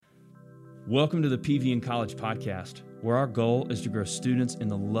Welcome to the PV College podcast, where our goal is to grow students in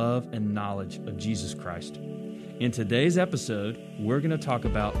the love and knowledge of Jesus Christ. In today's episode, we're going to talk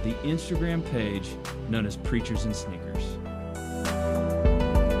about the Instagram page known as Preachers and Sneakers.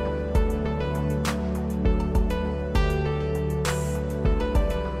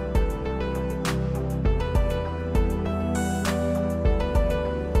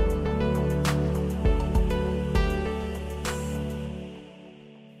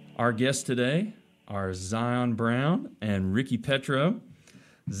 Our guests today are Zion Brown and Ricky Petro.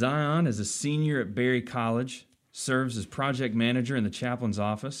 Zion is a senior at Berry College, serves as project manager in the chaplain's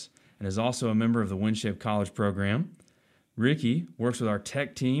office, and is also a member of the Winship College program. Ricky works with our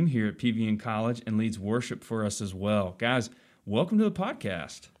tech team here at PV College and leads worship for us as well. Guys, welcome to the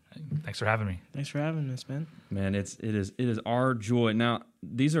podcast. Thanks for having me. Thanks for having us, man. Man, it is our joy. Now,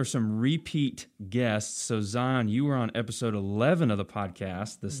 these are some repeat guests. So, Zion, you were on episode 11 of the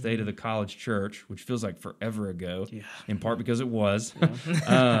podcast, The State of the College Church, which feels like forever ago, in part because it was.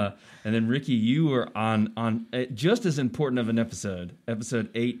 Yeah. And then, Ricky, you were on just as important of an episode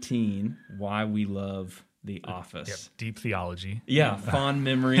 18, Why We Love the Office. Yep, deep theology. Yeah, fond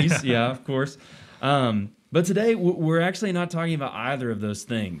memories. Yeah, of course. But today, we're actually not talking about either of those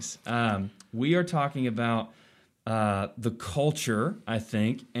things. We are talking about the culture, I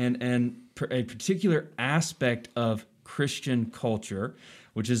think, and a particular aspect of Christian culture,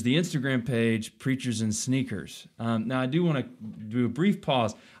 which is the Instagram page, Preachers and Sneakers. Now, I do want to do a brief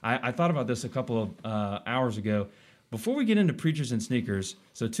pause. I thought about this a couple of hours ago. Before we get into Preachers and Sneakers,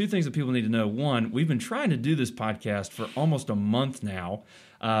 so two things that people need to know. One, we've been trying to do this podcast for almost a month now.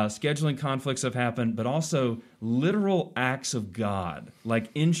 Scheduling conflicts have happened, but also literal acts of God, like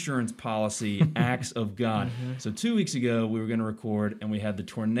insurance policy acts of God. Mm-hmm. So 2 weeks ago, we were going to record, and we had the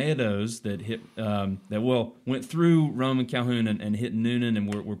tornadoes that hit, went through Rome and Calhoun and hit Noonan, and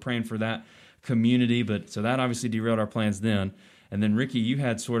we're praying for that community. But so that obviously derailed our plans then. And then, Ricky, you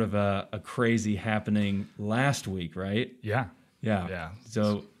had sort of a crazy happening last week, right? Yeah.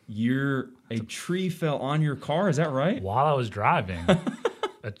 So a tree fell on your car, is that right? While I was driving.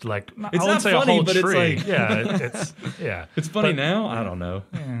 It's like, it's I wouldn't not say funny, a whole but tree. It's like, yeah. It's funny now? I don't know.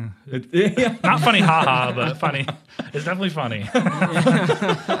 Yeah. Not funny, haha, but funny. It's definitely funny.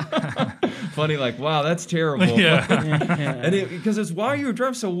 Funny, like, wow, that's terrible. Yeah. And because it's while you were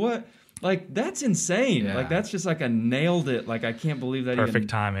driving, so what? Like, that's insane. Yeah. Like, that's just like I nailed it. Like, I can't believe that. Perfect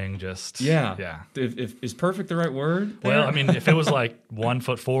timing, just. Yeah. If is perfect the right word? Well, I mean, if it was like 1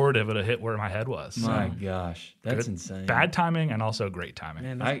 foot forward, it would have hit where my head was. My gosh, that's insane. Bad timing and also great timing.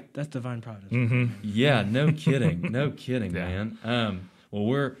 Man, that's divine providence. Mm-hmm. Yeah, no kidding. No kidding, man. Well,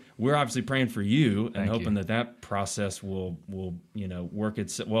 we're obviously praying for you and hoping that process will work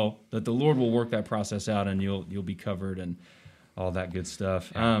itself. Well, that the Lord will work that process out and you'll be covered and all that good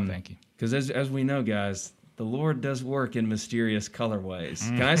stuff. Yeah, thank you. Because as we know, guys, the Lord does work in mysterious colorways.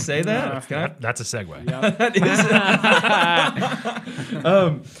 Can I say that? That's a segue. Yep. That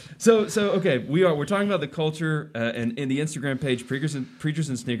is. Okay, we're talking about the culture and in the Instagram page, Preachers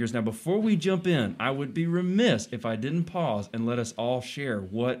and Sneakers. Now, before we jump in, I would be remiss if I didn't pause and let us all share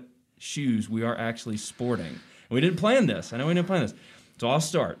what shoes we are actually sporting. And we didn't plan this. I know we didn't plan this. So I'll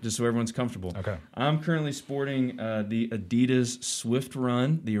start, just so everyone's comfortable. Okay. I'm currently sporting the Adidas Swift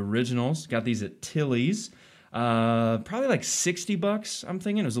Run, the originals. Got these at Tilly's. Probably like $60, I'm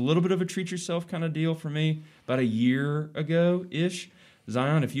thinking. It was a little bit of a treat yourself kind of deal for me about a year ago-ish.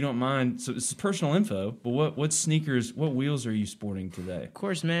 Zion, if you don't mind, so this is personal info, but what sneakers, what wheels are you sporting today? Of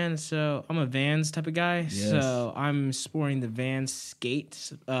course, man. So I'm a Vans type of guy. Yes. So I'm sporting the Vans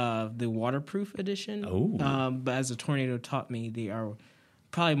Skate, the waterproof edition. Oh. But as a tornado taught me, they are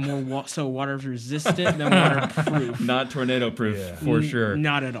probably more water resistant than waterproof. Not tornado proof, for sure.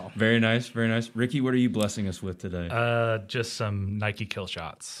 Not at all. Very nice, very nice. Ricky, what are you blessing us with today? Just some Nike Kill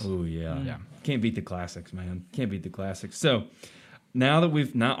Shots. Oh, yeah. Can't beat the classics, man. Can't beat the classics. So now that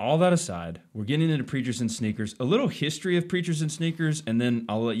we've not all that aside, we're getting into Preachers and Sneakers. A little history of Preachers and Sneakers, and then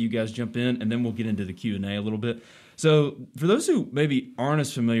I'll let you guys jump in, and then we'll get into the Q&A a little bit. So for those who maybe aren't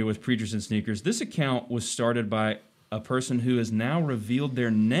as familiar with Preachers and Sneakers, this account was started by a person who has now revealed their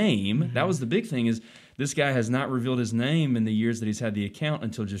name. Mm-hmm. That was the big thing, is this guy has not revealed his name in the years that he's had the account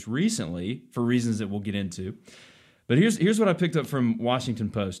until just recently, for reasons that we'll get into. But here's what I picked up from Washington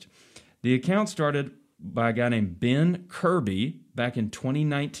Post. The account started by a guy named Ben Kirby back in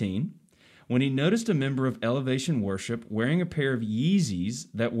 2019 when he noticed a member of Elevation Worship wearing a pair of Yeezys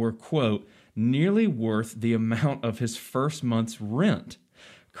that were, quote, nearly worth the amount of his first month's rent.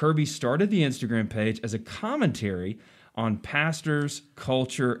 Kirby started the Instagram page as a commentary on pastors,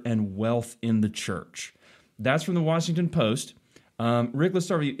 culture, and wealth in the church. That's from the Washington Post. Rick, let's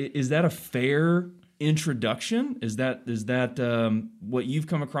start with you. Is that a fair introduction? Is that what you've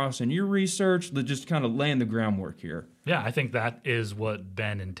come across in your research? Just kind of laying the groundwork here. Yeah, I think that is what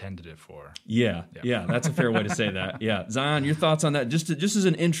Ben intended it for. Yeah, that's a fair way to say that. Yeah, Zion, your thoughts on that? Just as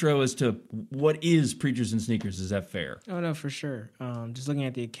an intro as to what is Preachers and Sneakers. Is that fair? Oh no, for sure. Just looking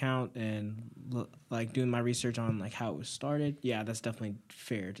at the account and doing my research on how it was started. Yeah, that's definitely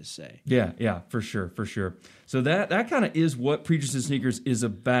fair to say. Yeah, for sure. So that kind of is what Preachers and Sneakers is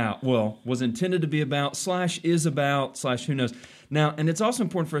about. Well, was intended to be about / is about / who knows. Now, and it's also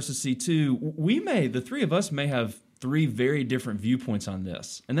important for us to see too. The three of us may have 3 very different viewpoints on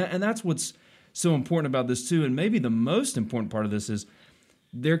this, and that's what's so important about this too. And maybe the most important part of this is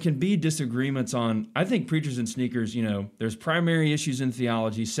there can be disagreements on, I think, Preachers and Sneakers. There's primary issues in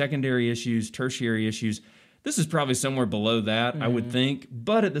theology, secondary issues, tertiary issues. This is probably somewhere below that, I would think.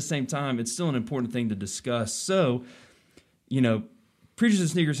 But at the same time, it's still an important thing to discuss. So, Preachers and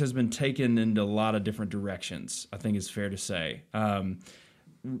Sneakers has been taken into a lot of different directions, I think it's fair to say.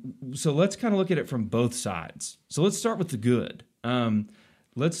 So let's kind of look at it from both sides. So let's start with the good.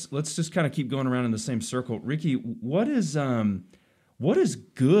 Let's just kind of keep going around in the same circle. Ricky, what is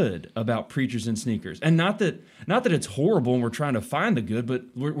good about Preachers and Sneakers? And not that it's horrible and we're trying to find the good, but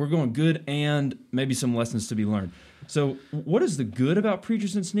we're going good and maybe some lessons to be learned. So what is the good about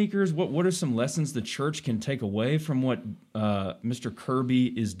Preachers and Sneakers? What are some lessons the church can take away from what Mr.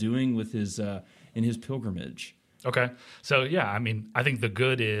 Kirby is doing with his in his pilgrimage? Okay. So, yeah, I think the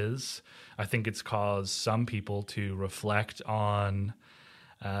good is, I think it's caused some people to reflect on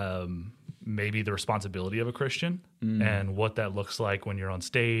maybe the responsibility of a Christian and what that looks like when you're on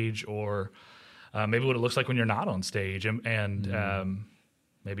stage, or maybe what it looks like when you're not on stage, and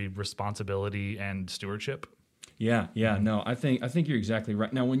maybe responsibility and stewardship. Yeah. No, I think you're exactly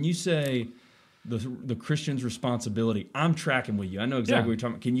right. Now, when you say the Christian's responsibility, I'm tracking with you. I know exactly what you're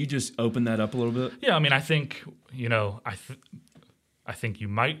talking about. Can you just open that up a little bit? Yeah, I think, I think you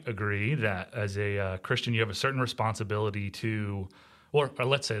might agree that as a Christian, you have a certain responsibility to, or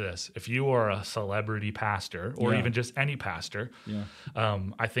let's say this, if you are a celebrity pastor or even just any pastor,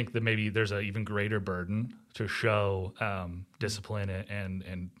 I think that maybe there's an even greater burden to show discipline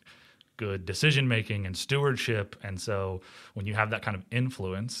and good decision-making and stewardship. And so when you have that kind of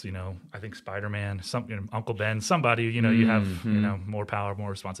influence, I think Spider-Man, Uncle Ben, somebody, you have, more power,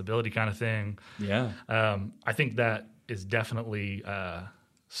 more responsibility kind of thing. Yeah. I think that is definitely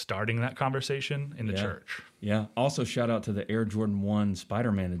starting that conversation in the church. Yeah. Also, shout out to the Air Jordan 1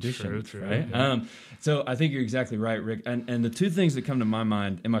 Spider-Man edition. True. Right? Yeah. So I think you're exactly right, Rick. And the 2 things that come to my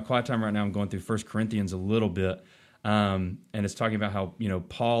mind, in my quiet time right now, I'm going through 1 Corinthians a little bit. And it's talking about how,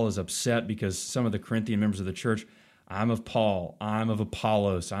 Paul is upset because some of the Corinthian members of the church, I'm of Paul, I'm of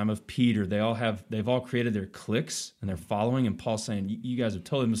Apollos, I'm of Peter. They've all created their cliques and they're following. And Paul's saying, you guys have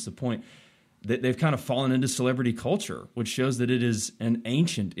totally missed the point. They've kind of fallen into celebrity culture, which shows that it is an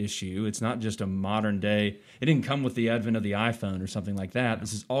ancient issue. It's not just a modern day. It didn't come with the advent of the iPhone or something like that.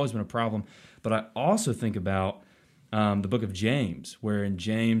 This has always been a problem. But I also think about the book of James, where in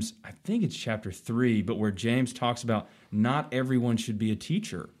James, I think it's chapter 3, but where James talks about not everyone should be a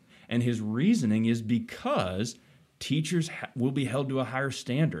teacher. And his reasoning is because teachers will be held to a higher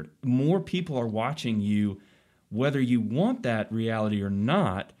standard. More people are watching you, whether you want that reality or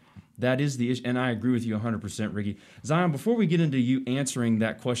not. That is the issue. And I agree with you 100%, Ricky. Zion, before we get into you answering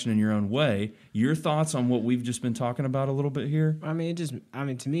that question in your own way, your thoughts on what we've just been talking about a little bit here? To me,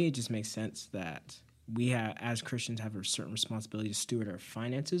 it just makes sense that we as Christians have a certain responsibility to steward our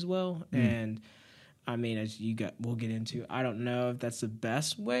finances well. And we'll get into, I don't know if that's the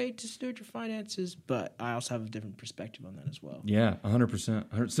best way to steward your finances, but I also have a different perspective on that as well. Yeah,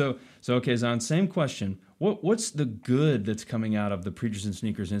 100%. So okay, Zion, same question. What's the good that's coming out of the Preachers and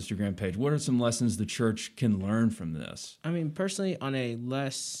Sneakers Instagram page? What are some lessons the church can learn from this? Personally, on a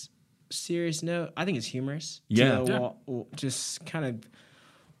less serious note, I think it's humorous. Just kind of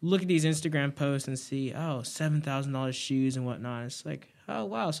look at these Instagram posts and see, $7,000 shoes and whatnot. It's like, oh,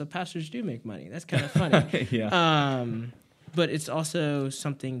 wow, so pastors do make money. That's kind of funny. Yeah. But it's also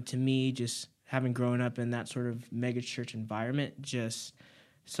something to me, just having grown up in that sort of mega church environment, just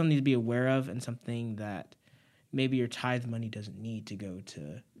something to be aware of and something that maybe your tithe money doesn't need to go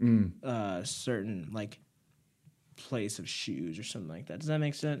to certain, place of shoes or something like that. Does that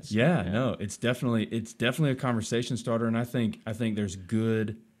make sense? Yeah. No, it's definitely a conversation starter, and I think there's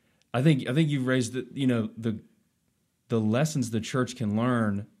good. I think you've raised the lessons the church can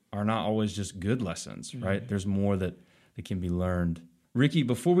learn are not always just good lessons, right? There's more that can be learned. Ricky,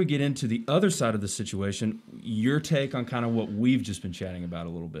 before we get into the other side of the situation, your take on kind of what we've just been chatting about a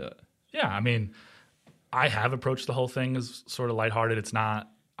little bit. Yeah, I have approached the whole thing as sort of lighthearted.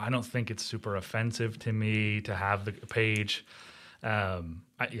 I don't think it's super offensive to me to have the page. I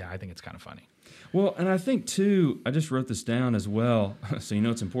think it's kind of funny. Well, and I think too, I just wrote this down as well, so you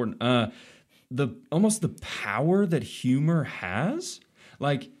know it's important. Almost the power that humor has,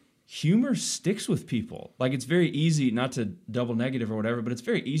 like humor sticks with people. Like it's very easy, not to double negative or whatever, but it's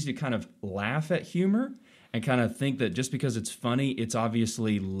very easy to kind of laugh at humor and kind of think that just because it's funny, it's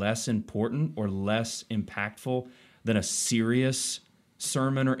obviously less important or less impactful than a serious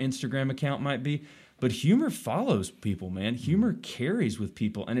sermon or Instagram account might be. But humor follows people, man. Humor carries with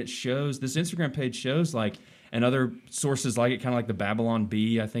people, and it shows. This Instagram page shows, like, and other sources like it, kind of like the Babylon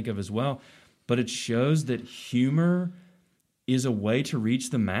Bee, I think of as well. But it shows that humor is a way to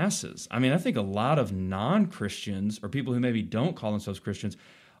reach the masses. I mean, I think a lot of non-Christians or people who maybe don't call themselves Christians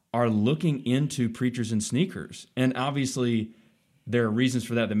are looking into preachers in sneakers, and obviously there are reasons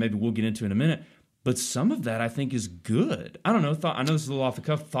for that maybe we'll get into in a minute. But some of that I think is good. I don't know. I know this is a little off the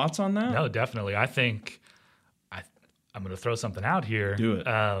cuff. Thoughts on that? No, definitely. I think I'm going to throw something out here. Do it.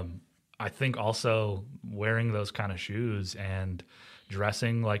 I think also wearing those kind of shoes and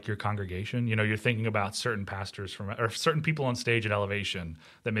dressing like your congregation. You know, you're thinking about certain pastors or certain people on stage at Elevation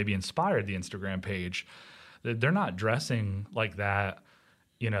that maybe inspired the Instagram page. They're not dressing like that,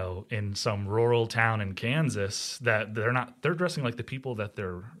 you know, in some rural town in Kansas. That they're dressing like the people that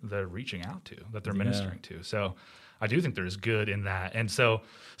they're reaching out to, that they're ministering to. So I do think there's good in that. And so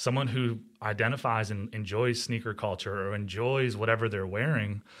someone who identifies and enjoys sneaker culture or enjoys whatever they're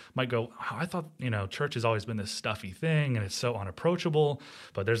wearing might go, oh, I thought, you know, church has always been this stuffy thing and it's so unapproachable,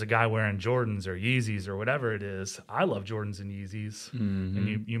 but there's a guy wearing Jordans or Yeezys or whatever it is. I love Jordans and Yeezys,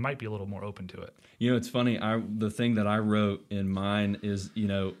 and you might be a little more open to it. You know, it's funny. The thing that I wrote in mine is, you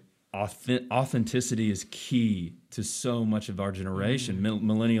know, authenticity is key to so much of our generation,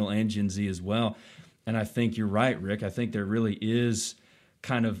 millennial and Gen Z as well. And I think you're right, Rick. I think there really is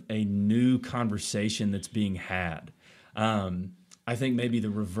kind of a new conversation that's being had. I think maybe the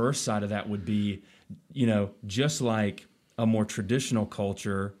reverse side of that would be, you know, just like a more traditional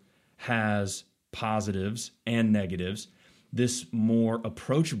culture has positives and negatives, this more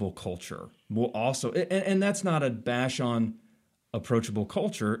approachable culture will also, and that's not a bash on approachable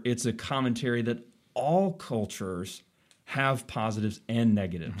culture. It's a commentary that all cultures have positives and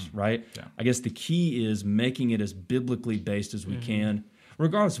negatives, right? Yeah. I guess the key is making it as biblically based as we can,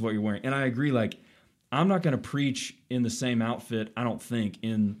 regardless of what you're wearing. And I agree, like, I'm not going to preach in the same outfit, I don't think,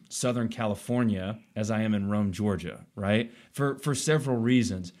 in Southern California as I am in Rome, Georgia, right? For several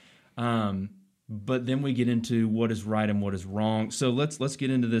reasons. But then we get into what is right and what is wrong. So let's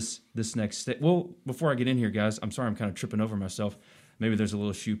get into this next step. Well, before I get in here, guys, I'm sorry I'm kind of tripping over myself. Maybe there's a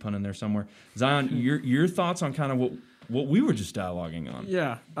little shoe pun in there somewhere. Zion, your thoughts on kind of what we were just dialoguing on?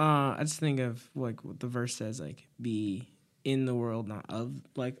 Yeah, I just think of like what the verse says, like be in the world, not of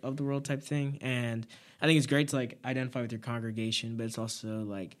the world type thing. And I think it's great to like identify with your congregation, but it's also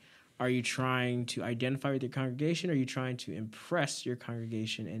like, are you trying to identify with your congregation? Or are you trying to impress your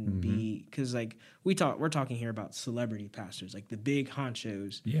congregation and be? Because like we're talking here about celebrity pastors, like the big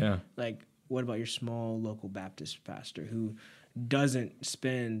honchos. Yeah. Like, what about your small local Baptist pastor who doesn't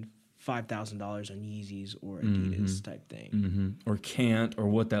spend $5,000 on Yeezys or Adidas type thing, or can't, or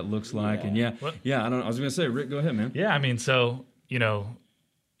what that looks like? And I don't know. I was going to say, Rick, go ahead, man. Yeah, I mean, so you know,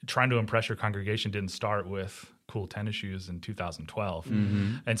 trying to impress your congregation didn't start with cool tennis shoes in 2012,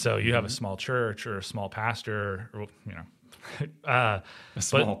 and so you have a small church or a small pastor, or, you know. A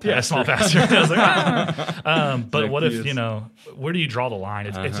small pastor. Yeah, a small pastor. I was like, but what if, you know, where do you draw the line?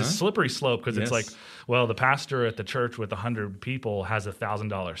 It's a slippery slope because it's like, well, the pastor at the church with 100 people has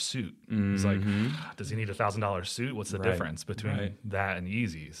 $1,000 suit. It's like, does he need $1,000 suit? What's the difference between that and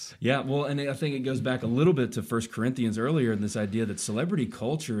Yeezys? Yeah, well, and I think it goes back a little bit to 1 Corinthians earlier in this idea that celebrity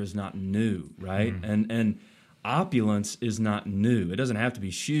culture is not new, right? And opulence is not new. It doesn't have to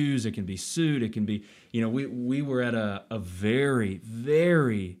be shoes. It can be suit. It can be, you know, we were at a very,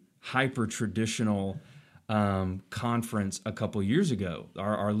 very hyper-traditional conference a couple years ago.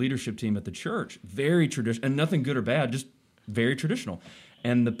 Our leadership team at the church, very traditional, and nothing good or bad, just very traditional.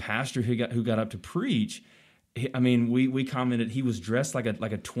 And the pastor who got up to preach, I mean, we commented he was dressed like a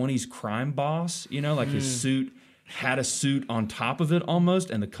 20s crime boss, you know, like his suit had a suit on top of it almost,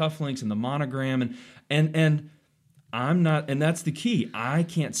 and the cufflinks and the monogram, and I'm not, and that's the key. I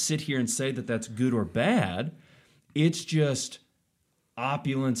can't sit here and say that that's good or bad. It's just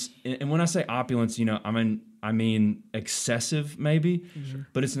opulence, and when I say opulence, you know, I mean excessive maybe,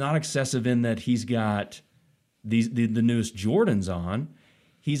 but it's not excessive in that he's got the newest Jordans on.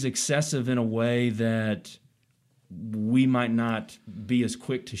 He's excessive in a way that we might not be as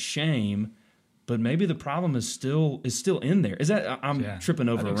quick to shame, but maybe the problem is still in there. Is that I'm tripping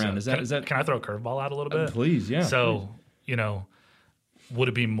over around? So. Is that? Can I throw a curveball out a little bit? Please, yeah. So would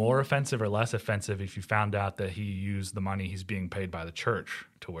it be more offensive or less offensive if you found out that he used the money he's being paid by the church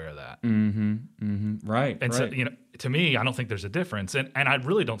to wear that? Right. And so to me, I don't think there's a difference, and I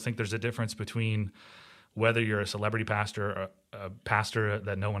really don't think there's a difference between whether you're a celebrity pastor, a pastor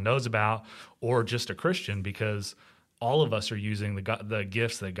that no one knows about, or just a Christian, because all of us are using the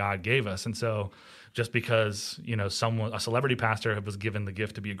gifts that God gave us. And so just because, a celebrity pastor was given the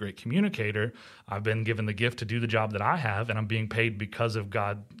gift to be a great communicator, I've been given the gift to do the job that I have, and I'm being paid because of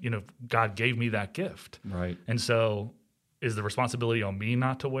God. God gave me that gift. Right. And so is the responsibility on me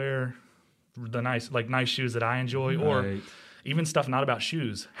not to wear the nice shoes that I enjoy, or even stuff not about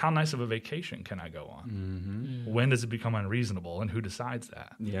shoes? How nice of a vacation can I go on? When does it become unreasonable, and who decides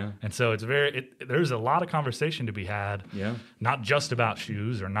that? Yeah. And so there's a lot of conversation to be had. Yeah. Not just about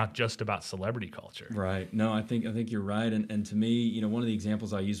shoes or not just about celebrity culture. Right. No, I think you're right. And to me, one of the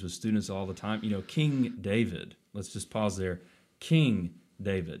examples I use with students all the time, King David. Let's just pause there. King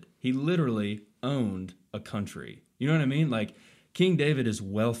David. He literally owned a country. You know what I mean? Like, King David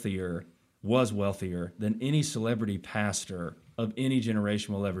was wealthier than any celebrity pastor of any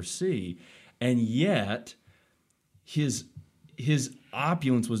generation will ever see, and yet his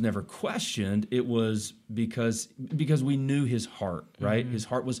opulence was never questioned. It was because we knew his heart, right? His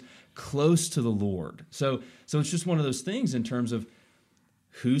heart was close to the Lord. So it's just one of those things in terms of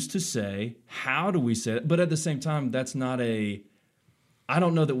who's to say, how do we say it? But at the same time, that's not I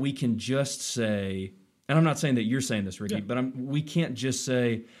don't know that we can just say, and I'm not saying that you're saying this, Ricky, but we can't just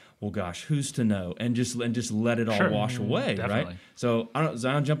say, well, gosh, who's to know? And just let it all wash away, definitely. Right? So,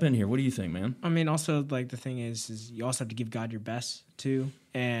 Zion, jump in here. What do you think, man? I mean, also, the thing is you also have to give God your best, too.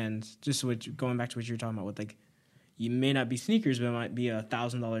 And just going back to what you were talking about with, you may not be sneakers, but it might be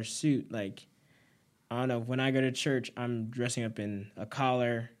 $1,000 suit. I don't know. When I go to church, I'm dressing up in a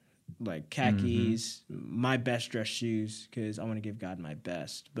collar, khakis, my best dress shoes, because I want to give God my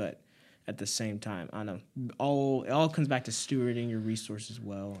best. But at the same time, I don't know. It all comes back to stewarding your resources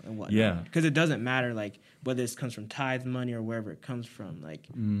well and whatnot. Yeah. Because it doesn't matter whether this comes from tithe money or wherever it comes from.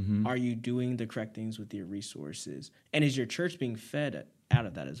 Are you doing the correct things with your resources? And is your church being fed out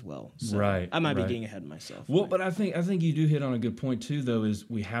of that as well? So right. I might be getting ahead of myself. Well, but I think you do hit on a good point too. Though, is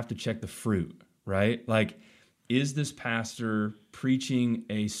we have to check the fruit, right? Is this pastor preaching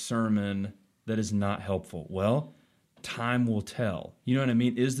a sermon that is not helpful? Well, time will tell. You know what I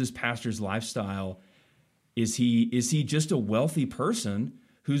mean? Is this pastor's lifestyle, is he just a wealthy person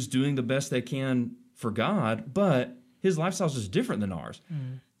who's doing the best they can for God, but his lifestyle is just different than ours?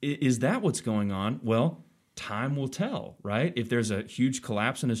 Is that what's going on? Well, time will tell, right? If there's a huge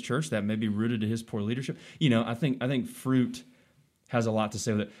collapse in his church, that may be rooted to his poor leadership. I think fruit has a lot to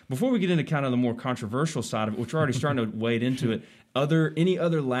say with it. Before we get into kind of the more controversial side of it, which we're already starting to wade into it, any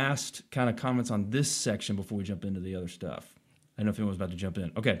other last kind of comments on this section before we jump into the other stuff? I don't know if anyone's about to jump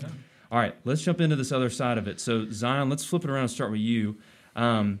in. Okay. Yeah. All right, let's jump into this other side of it. So, Zion, let's flip it around and start with you.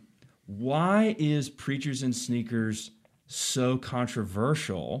 Why is Preachers in Sneakers so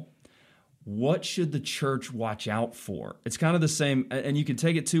controversial? What should the church watch out for? It's kind of the same, and you can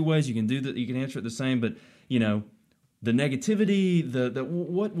take it two ways. You can answer it the same, but the negativity,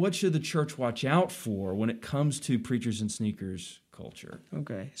 what should the church watch out for when it comes to Preachers in Sneakers culture?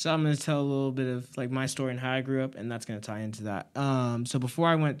 Okay, so I'm going to tell a little bit of my story and how I grew up, and that's going to tie into that. So before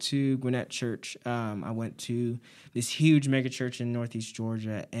I went to Gwinnett Church, I went to this huge mega church in Northeast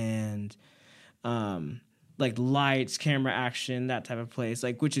Georgia, and lights, camera action, that type of place,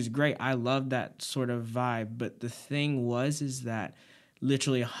 which is great. I love that sort of vibe. But the thing is that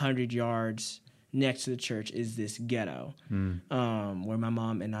literally 100 yards next to the church is this ghetto where my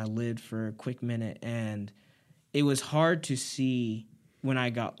mom and I lived for a quick minute. And it was hard to see when I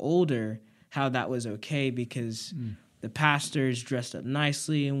got older how that was okay, because the pastor's dressed up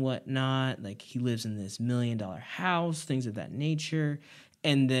nicely and whatnot. He lives in this $1 million house, things of that nature.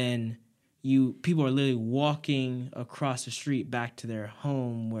 And then people are literally walking across the street back to their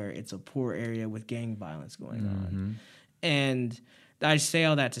home where it's a poor area with gang violence going on. And I say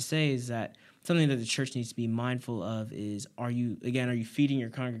all that to say is that something that the church needs to be mindful of is, are you feeding your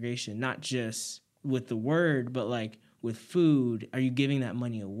congregation, not just with the word, but with food? Are you giving that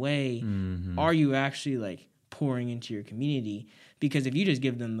money away? Are you actually pouring into your community? Because if you just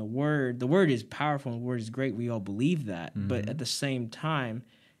give them the word is powerful and the word is great. We all believe that. But at the same time,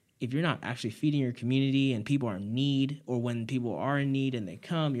 if you're not actually feeding your community and people are in need, or when people are in need and they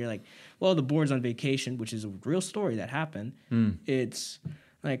come, you're well, the board's on vacation, which is a real story that happened. It's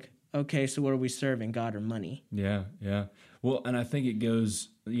okay, so what are we serving, God or money? Yeah. Well, and I think it goes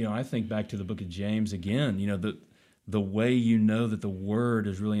I think back to the book of James again. The way you know that the word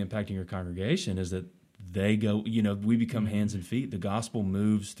is really impacting your congregation is that they go, we become hands and feet. The gospel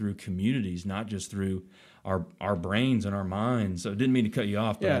moves through communities, not just through our brains and our minds. So I didn't mean to cut you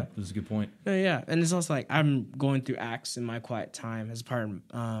off, but that was a good point. Yeah, and it's also like I'm going through Acts in my quiet time as part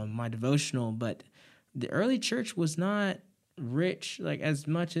of my devotional, but the early church was not rich like as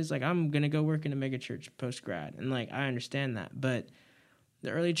much as like I'm gonna go work in a mega church post grad, and like I understand that, but the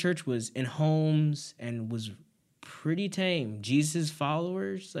early church was in homes and was pretty tame. Jesus'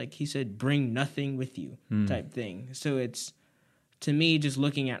 followers, like he said, bring nothing with you type thing. So it's, to me, just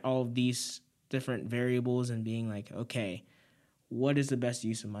looking at all of these different variables and being like, okay, what is the best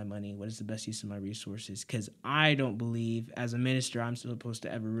use of my money? What is the best use of my resources? Because I don't believe as a minister I'm supposed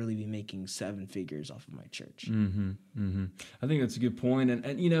to ever really be making 7 figures off of my church. I think that's a good point.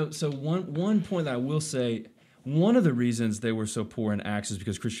 And so one point that I will say, one of the reasons they were so poor in Acts is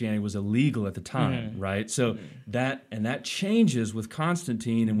because Christianity was illegal at the time, right? So that changes with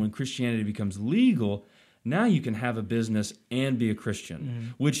Constantine, and when Christianity becomes legal, now you can have a business and be a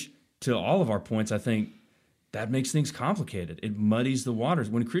Christian, which to all of our points, I think that makes things complicated. It muddies the waters.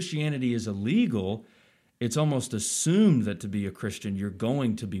 When Christianity is illegal, it's almost assumed that to be a Christian, you're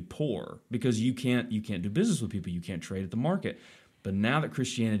going to be poor because you can't do business with people. You can't trade at the market. But now that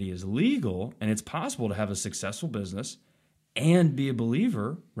Christianity is legal and it's possible to have a successful business and be a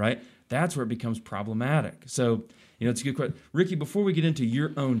believer, right? That's where it becomes problematic. So, it's a good question. Ricky, before we get into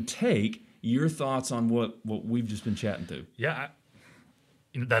your own take, your thoughts on what we've just been chatting through. Yeah,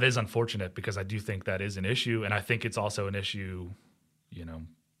 that is unfortunate because I do think that is an issue. And I think it's also an issue,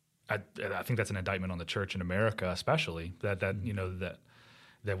 I think that's an indictment on the church in America, especially that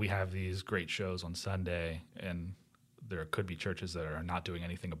we have these great shows on Sunday, and there could be churches that are not doing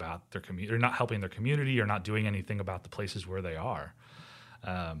anything about their community, or not helping their community, or not doing anything about the places where they are.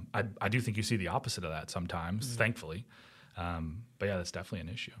 I do think you see the opposite of that sometimes, thankfully. But yeah, that's definitely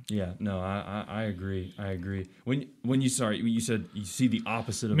an issue. Yeah, no, I agree. When you said you see the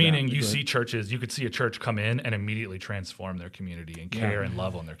opposite of meaning that. You see churches, you could see a church come in and immediately transform their community and care and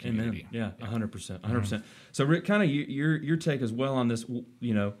love on their community. Amen. Yeah, 100%. So Rick, kind of your take as well on this.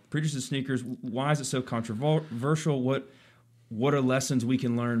 Preachers and Sneakers. Why is it so controversial? What are lessons we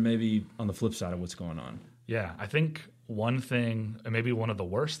can learn maybe on the flip side of what's going on? Yeah, I think one thing, and maybe one of the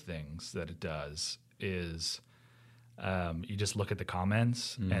worst things that it does is. You just look at the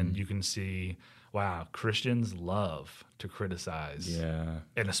comments and you can see, wow, Christians love to criticize. Yeah.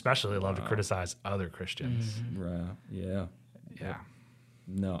 And especially love to criticize other Christians. Right. Yeah. Yeah.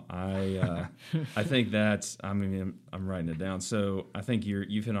 No, I think that's, I'm writing it down. So I think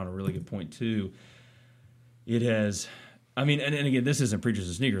you've hit on a really good point too. It has, and again, this isn't Preachers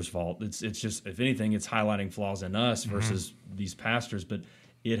and Sneakers' fault. It's just, if anything, it's highlighting flaws in us versus these pastors, but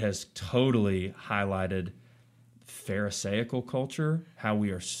it has totally highlighted Pharisaical culture, how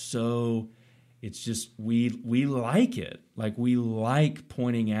we are so, it's just, we like it. Like, we like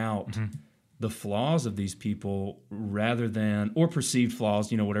pointing out the flaws of these people rather than, or perceived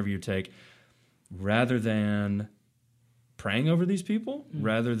flaws, whatever you take, rather than praying over these people,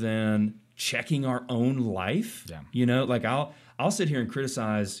 rather than checking our own life. Yeah. Like I'll sit here and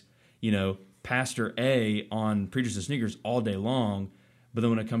criticize, Pastor A on Preachers and Sneakers all day long. But then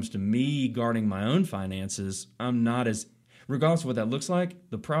when it comes to me guarding my own finances, I'm not as, regardless of what that looks like,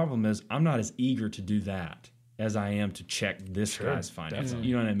 the problem is I'm not as eager to do that as I am to check this guy's finances. Definitely.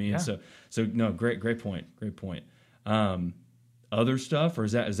 You know what I mean? Yeah. So no, great point. Other stuff, or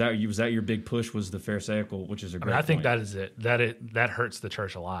was that your big push, was the Pharisaical, which is a great I think point. that is it. That hurts the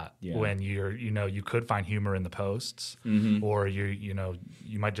church a lot when you could find humor in the posts, or you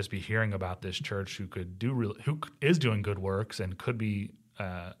might just be hearing about this church who is doing good works and could be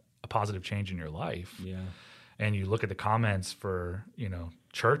a positive change in your life. Yeah. And you look at the comments for,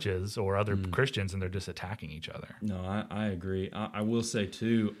 churches or other Christians, and they're just attacking each other. No, I agree. I will say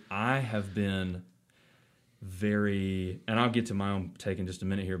too, I have been very, and I'll get to my own take in just a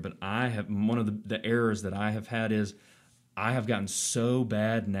minute here, but I have, one of the errors that I have had is I have gotten so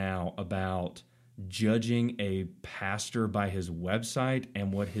bad now about judging a pastor by his website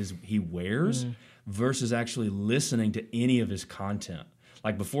and what he wears versus actually listening to any of his content.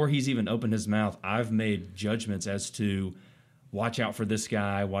 Like, before he's even opened his mouth, I've made judgments as to watch out for this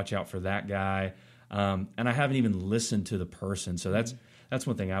guy, watch out for that guy, and I haven't even listened to the person. So that's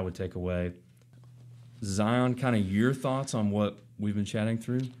one thing I would take away. Zion, kind of your thoughts on what we've been chatting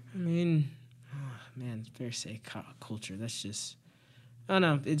through? Pharisaic culture, that's just, I don't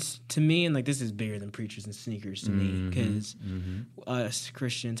know. It's to me, and like this is bigger than preachers and sneakers to me, because us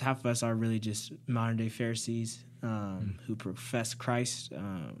Christians, half of us are really just modern day Pharisees who profess Christ,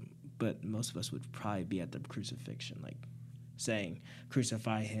 but most of us would probably be at the crucifixion, like saying,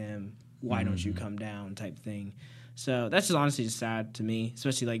 "Crucify him. Why don't you come down?" type thing. So that's just honestly just sad to me,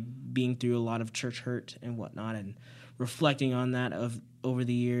 especially like being through a lot of church hurt and whatnot, and reflecting on that over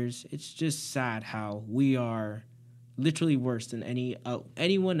the years. It's just sad how we are literally worse than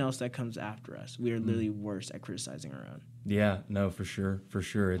anyone else that comes after us. We are literally worse at criticizing our own. Yeah, no, for sure.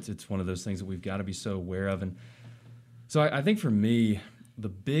 It's one of those things that we've got to be so aware of. And so I think for me, the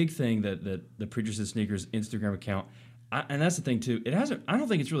big thing that the Preachers and Sneakers Instagram account, and that's the thing too, I don't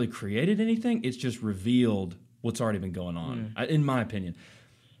think it's really created anything. It's just revealed what's already been going on, in my opinion.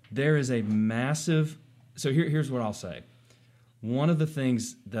 There is a massive, so here's what I'll say. One of the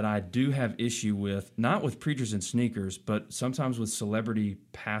things that I do have issue with, not with Preachers and Sneakers, but sometimes with celebrity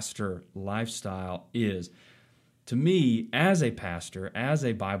pastor lifestyle is, to me, as a pastor, as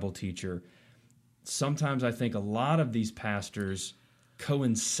a Bible teacher, sometimes I think a lot of these pastors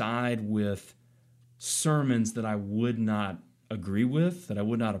coincide with sermons that I would not agree with, that I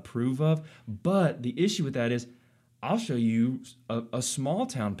would not approve of. But the issue with that is I'll show you a small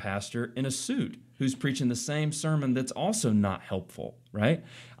town pastor in a suit who's preaching the same sermon that's also not helpful, right?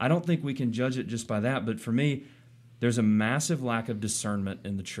 I don't think we can judge it just by that, but for me, there's a massive lack of discernment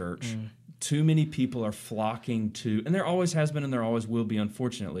in the church. Too many people are flocking to, and there always has been and there always will be,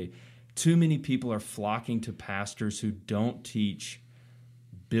 unfortunately, too many people are flocking to pastors who don't teach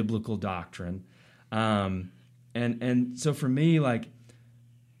biblical doctrine. And so for me, like,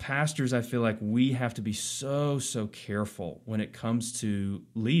 pastors, I feel like we have to be so careful when it comes to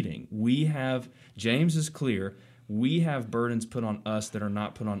leading. James is clear, we have burdens put on us that are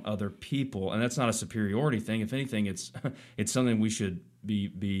not put on other people, and that's not a superiority thing. If anything, it's something we should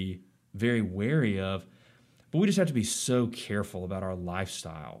be very wary of. But we just have to be so careful about our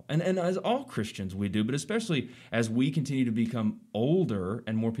lifestyle. And as all Christians we do, but especially as we continue to become older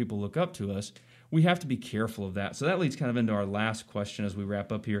and more people look up to us, we have to be careful of that. So that leads kind of into our last question as we wrap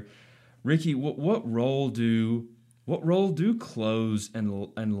up here. Ricky, what role do clothes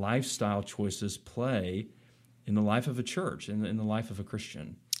and lifestyle choices play in the life of a church, in the life of a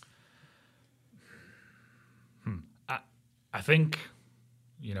Christian? I think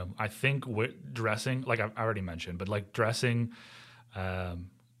dressing, like I already mentioned, but like dressing,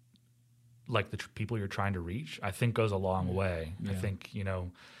 like the people you're trying to reach, I think goes a long way. Yeah. I think,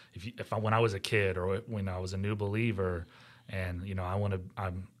 when I was a kid or when I was a new believer and,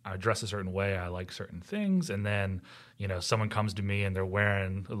 I dress a certain way, I like certain things. And then, someone comes to me and they're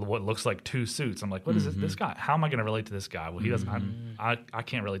wearing what looks like two suits. I'm like, what is this guy? How am I going to relate to this guy? Well, he doesn't, I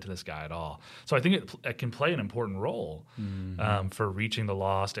can't relate to this guy at all. So I think it can play an important role for reaching the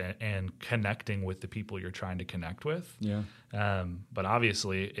lost and connecting with the people you're trying to connect with. Yeah. But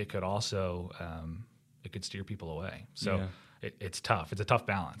obviously it could also, it could steer people away. So it's tough. It's a tough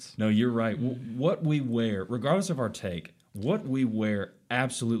balance. No, you're right. What we wear, regardless of our take, what we wear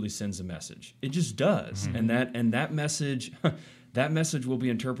absolutely sends a message. It just does. And that message will be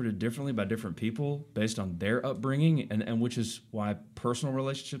interpreted differently by different people based on their upbringing, and which is why personal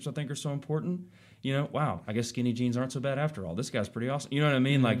relationships, I think, are so important. Wow, I guess skinny jeans aren't so bad after all. This guy's pretty awesome. You know what I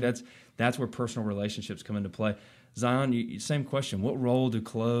mean? Like that's where personal relationships come into play. Zion, same question. What role do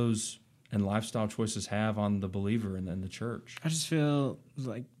clothes and lifestyle choices have on the believer and the church? I just feel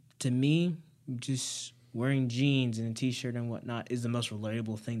like, to me, just wearing jeans and a t-shirt and whatnot is the most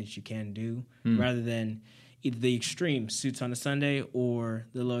relatable thing that you can do, rather than either the extreme suits on a Sunday or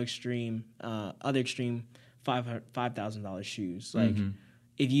the low extreme, other extreme $5,000 shoes. Like,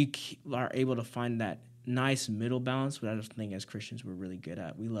 if you are able to find that nice middle balance, what I just think as Christians we're really good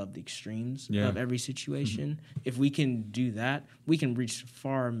at. We love the extremes of every situation. If we can do that, we can reach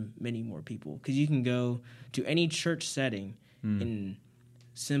many more people, because you can go to any church setting in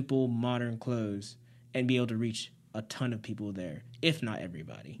simple modern clothes and be able to reach a ton of people there, if not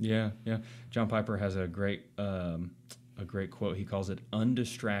everybody. Yeah. John Piper has a great quote. He calls it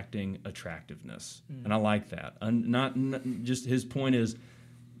undistracting attractiveness, and I like that. Not just his point is,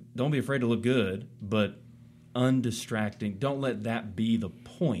 don't be afraid to look good, but undistracting. Don't let that be the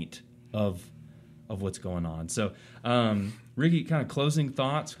point of what's going on. So, Ricky, kind of closing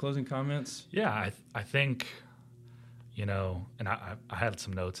thoughts, closing comments? Yeah, I think, and I had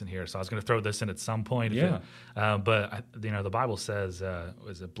some notes in here, so I was going to throw this in at some point. Yeah. But the Bible says,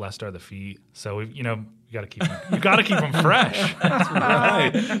 "Was it blessed are the feet?" So you got to keep them fresh.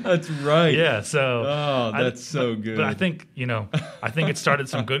 That's right. Yeah. So that's so good. But I think it started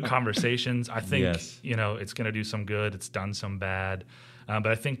some good conversations. I think it's going to do some good. It's done some bad. But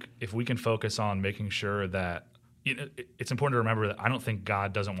I think if we can focus on making sure that, it's important to remember that I don't think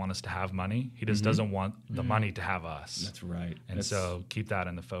God doesn't want us to have money. He just doesn't want the money to have us. That's right. And so keep that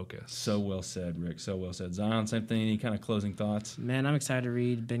in the focus. So well said, Rick. So well said. Zion, same thing. Any kind of closing thoughts? Man, I'm excited to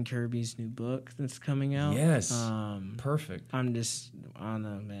read Ben Kirby's new book that's coming out. Yes. Perfect. I'm just, I don't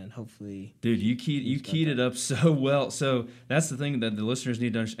know, man. Hopefully. Dude, you keyed it up so well. So that's the thing that the listeners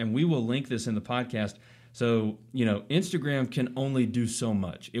need to understand. And we will link this in the podcast. So, Instagram can only do so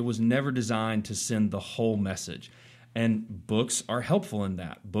much. It was never designed to send the whole message. And books are helpful in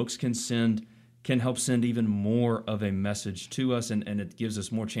that. Books can help send even more of a message to us, and it gives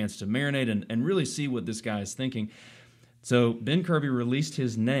us more chance to marinate and really see what this guy is thinking. So Ben Kirby released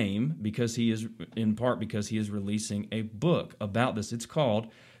his name because he is releasing a book about this. It's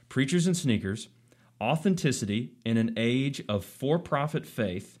called Preachers and Sneakers, Authenticity in an Age of For-Profit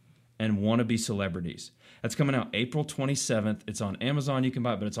Faith and Wannabe Celebrities. That's coming out April 27th. It's on Amazon. You can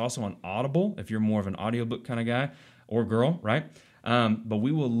buy it, but it's also on Audible if you're more of an audiobook kind of guy or girl, right? But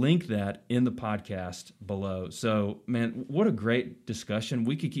we will link that in the podcast below. So, man, what a great discussion.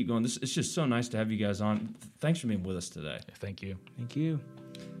 We could keep going. It's just so nice to have you guys on. Thanks for being with us today. Thank you. Thank you.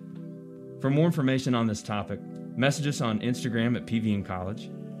 For more information on this topic, message us on Instagram at PVN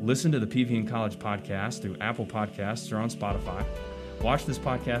College. Listen to the PVN College podcast through Apple Podcasts or on Spotify. Watch this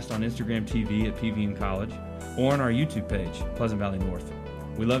podcast on Instagram TV at PVN College or on our YouTube page, Pleasant Valley North.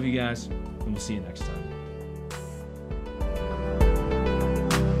 We love you guys, and we'll see you next time.